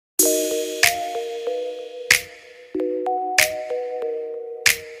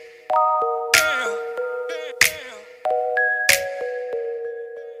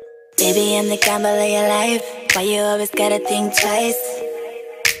Baby, I'm the gamble of your life. Why you always gotta think twice?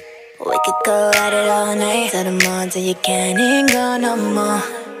 We could go at it all night till the morning till you can't even go no more.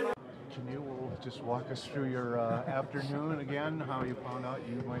 Can you just walk us through your afternoon again, how you found out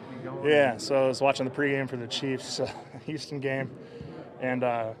you might be going? Yeah, so I was watching the pregame for the Chiefs Houston game, and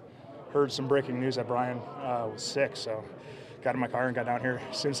heard some breaking news that Bryan was sick, so got in my car and got down here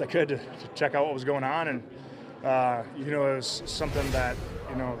as soon as I could to check out what was going on. And it was something that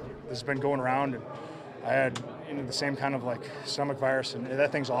has been going around, and I had the same kind of like stomach virus, and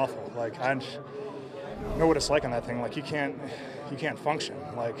that thing's awful. Like, I know what it's like on that thing. Like, you can't function.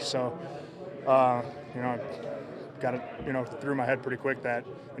 Like, so got it through my head pretty quick that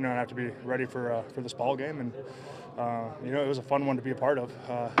I have to be ready for this ball game, and it was a fun one to be a part of,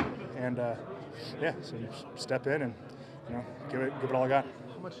 so you step in and give it all I got.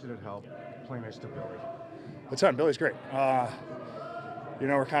 How much did it help playing next to Billy? A ton. Billy's great.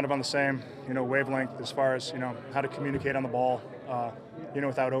 We're kind of on the same wavelength as far as how to communicate on the ball,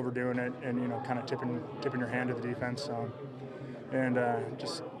 without overdoing it, and kind of tipping your hand to the defense.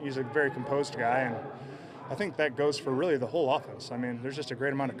 Just he's a very composed guy, and I think that goes for really the whole offense. I mean, there's just a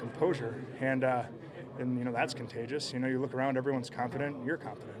great amount of composure, and that's contagious. You look around, everyone's confident, you're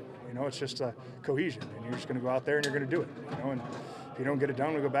confident. It's just a cohesion, and you're just going to go out there and you're going to do it. And if you don't get it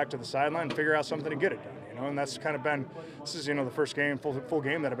done, we go back to the sideline and figure out something to get it done. And that's kind of been, this is the first game, full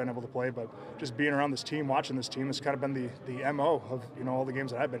game that I've been able to play, but just being around this team, watching this team, has kind of been the MO of all the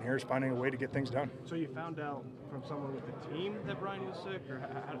games that I've been here, is finding a way to get things done. So you found out from someone with the team that Bryan was sick, or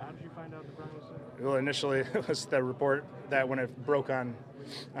how did you find out that Bryan was sick? Well, initially it was the report that when it broke on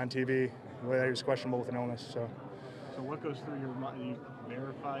TV, that he was questionable with an illness. So what goes through your mind? You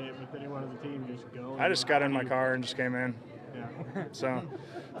verify it with anyone on the team? You just go? I just got in my car and just came in. Yeah. So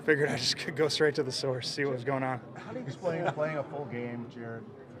I figured I just could go straight to the source, see what was going on. How do you explain playing a full game, Jared,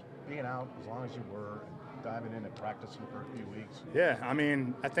 being out as long as you were, and diving in and practicing for a few weeks? Yeah, I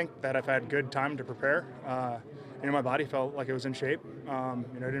mean, I think that I've had good time to prepare. My body felt like it was in shape. I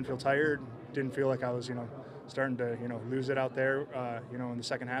didn't feel tired, didn't feel like I was, starting to, lose it out there, in the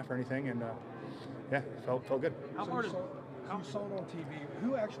second half or anything, and felt good. How hard is you saw it on TV?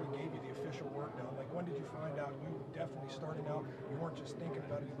 Who actually gave you the official workdown? Like, when did you find out you were definitely starting out? You weren't just thinking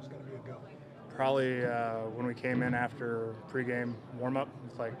about it was going to be a go. Probably when we came in after pregame warm-up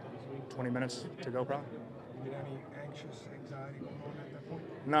with like 20 minutes to go, probably. Did any anxious anxiety going on at that point?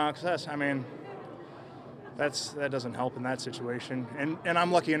 No, because that doesn't help in that situation. And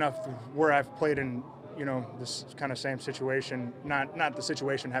I'm lucky enough where I've played in this kind of same situation, not the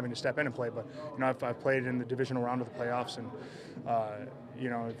situation having to step in and play, but I've played in the divisional round of the playoffs, and I've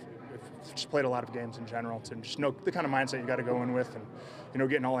just played a lot of games in general, to just know the kind of mindset you got to go in with, and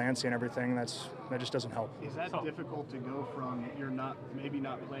getting all antsy and everything. That just doesn't help. Is that difficult to go from maybe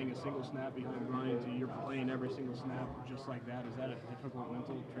not playing a single snap behind Bryan to you're playing every single snap just like that? Is that a difficult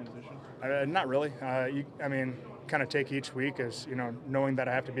mental transition? Not really. Kind of take each week as knowing that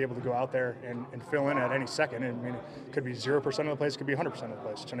I have to be able to go out there and fill in at any second. I mean, it could be 0% of the plays, it could be 100% of the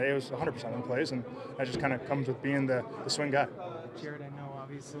plays. Today it was 100% of the plays, and that just kind of comes with being the swing guy. Jared, I know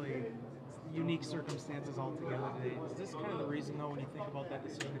obviously unique circumstances altogether today. Is this kind of the reason, though, when you think about that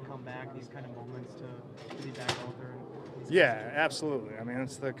decision to come back, these kind of moments to be back out there? Yeah, absolutely. I mean,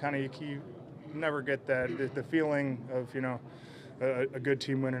 it's the kind of you never get the feeling of a good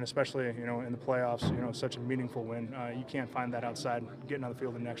team winning, especially in the playoffs. Such a meaningful win. You can't find that outside getting on the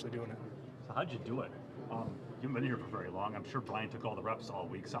field and actually doing it. So how'd you do it? You haven't been here for very long. I'm sure Bryan took all the reps all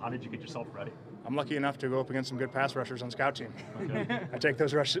week. So how did you get yourself ready? I'm lucky enough to go up against some good pass rushers on scout team. Okay. I take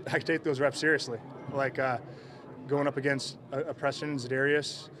those reps seriously. Like going up against a Preston,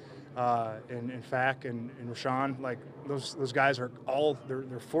 Zadarius, and Fack and Rashawn. Like those guys are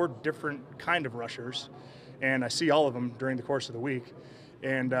they're 4 different kind of rushers, and I see all of them during the course of the week.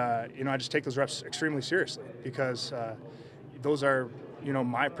 And I just take those reps extremely seriously because those are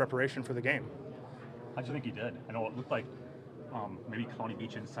my preparation for the game. How'd you think you did? I know it looked like maybe County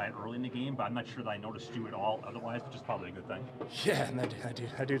Beach inside early in the game, but I'm not sure that I noticed you at all otherwise, which is probably a good thing. Yeah, and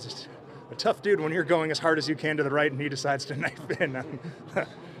that dude's just a tough dude when you're going as hard as you can to the right and he decides to knife in.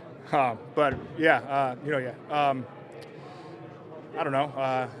 But yeah, I don't know.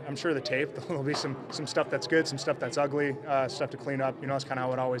 I'm sure the tape, there'll be some stuff that's good, some stuff that's ugly, stuff to clean up. That's kind of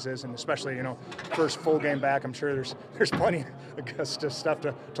how it always is, and especially first full game back, I'm sure there's plenty of stuff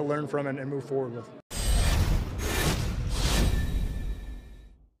to learn from and move forward with.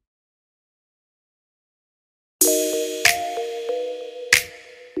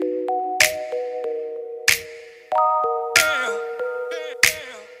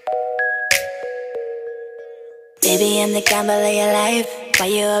 Baby, I'm the gamble of your life. Why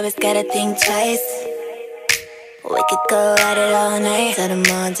you always gotta think twice? We could go at it all night. Till the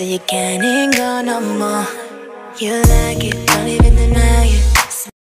morning till you can't even go no more. You like it, don't even deny it.